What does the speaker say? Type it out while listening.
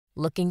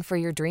Looking for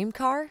your dream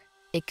car?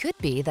 It could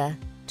be the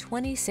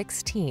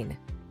 2016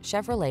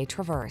 Chevrolet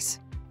Traverse.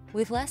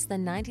 With less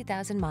than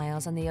 90,000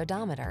 miles on the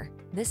odometer,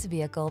 this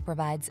vehicle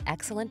provides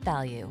excellent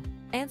value.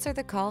 Answer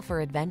the call for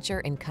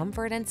adventure in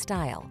comfort and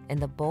style in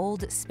the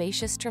bold,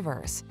 spacious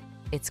Traverse.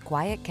 Its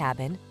quiet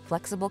cabin,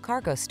 flexible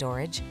cargo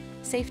storage,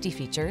 safety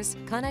features,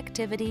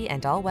 connectivity,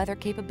 and all-weather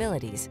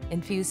capabilities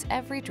infuse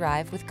every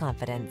drive with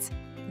confidence.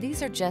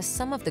 These are just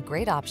some of the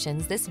great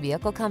options this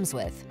vehicle comes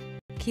with: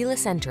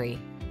 keyless entry,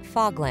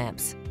 fog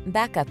lamps,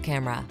 backup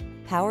camera,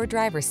 power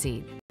driver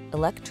seat,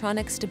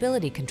 electronic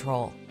stability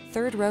control,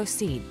 third row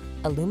seat,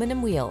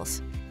 aluminum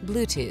wheels,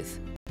 Bluetooth,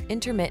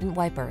 intermittent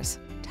wipers,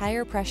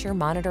 tire pressure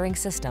monitoring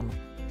system.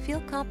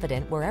 Feel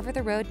confident wherever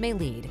the road may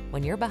lead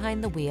when you're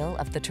behind the wheel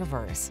of the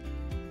Traverse.